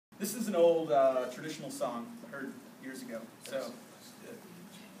This is an old traditional song I heard years ago. So,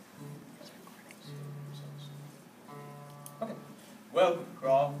 okay. Welcome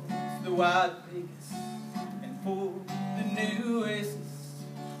across the wide Vegas and for the new oasis.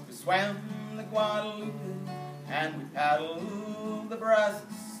 We swam the Guadalupe and we paddled the Brazos.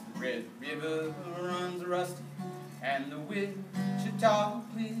 The Red River runs rusty and the Wichita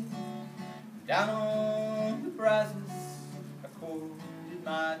clear. Down on the Brazos I courted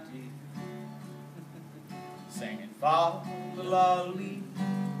my dear, singing fa la la lee,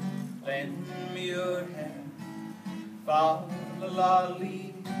 lend me your hand. Fa la la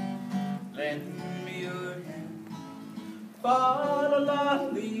lee, lend me your hand. Fa la la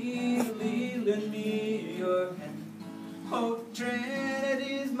lee, lee, lend me your hand. Oh,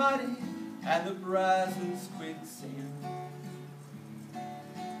 Trinity's mighty and the Brazos quicksand.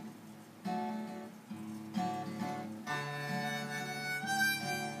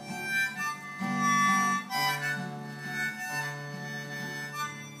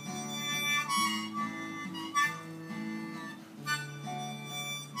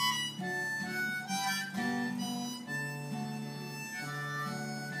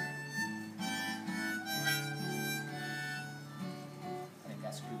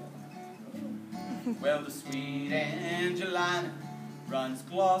 Well, the sweet Angelina runs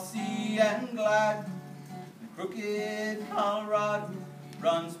glossy and gliding. The crooked Colorado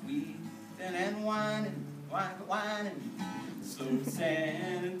runs weaving and whining, whining. Slow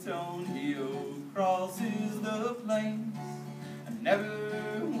San Antonio crosses the plains and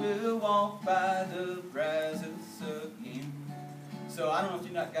never will walk by the Brazos again. So I don't know if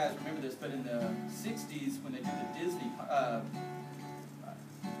you guys remember this, but in the 60s when they did the Disney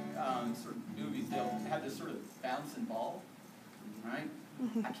sort of movies, they'll have this sort of bouncing ball, right?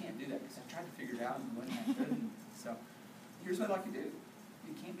 I can't do that because I tried to figure it out and wasn't that good. So here's what I like to do.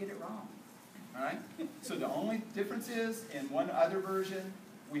 You can't get it wrong, all right? So the only difference is in one other version,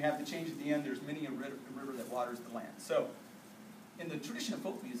 we have the change at the end. There's many a river that waters the land. So in the tradition of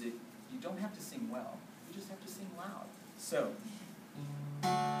folk music, you don't have to sing well. You just have to sing loud. So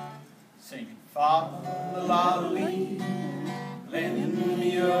singing fa la la lee, lend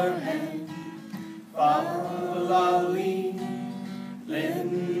me your hand. Fa la la lee,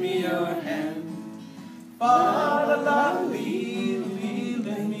 lend me your hand. Fa la la lee, lee,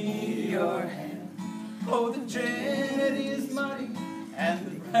 lend me your hand. Oh, the Trinity is mighty and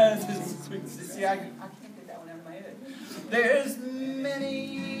the Brazos quicksand. See, I can't get that one out of my head. There's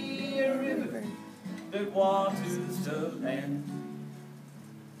many a river that waters the land.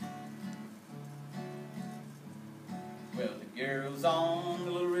 Well, the girls on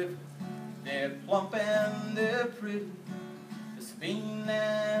the little river, they're plump and they're pretty. The Sabine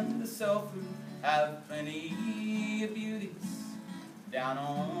and the Sulphur have plenty of beauties. Down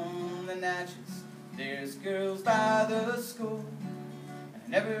on the Natchez, there's girls by the score, and I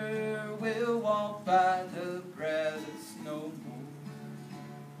never will walk by the Brazos no more.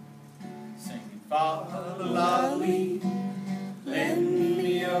 Singing fa la la lee, lend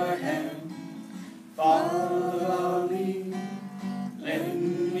me your hand. Fa la la lee,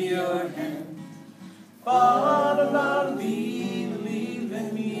 lend me your hand. Fa la la lee, lee,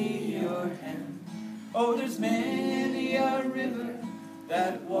 lend me your hand. Oh, there's many a river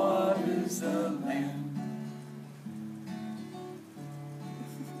that waters the land.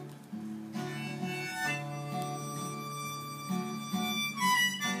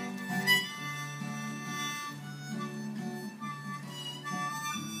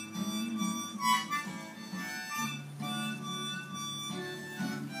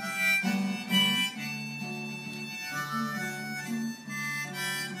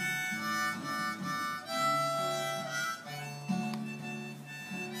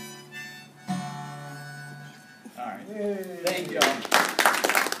 Thank you.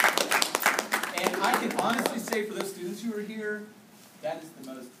 And I can honestly say for those students who are here, that is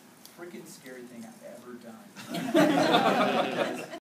the most freaking scary thing I've ever done.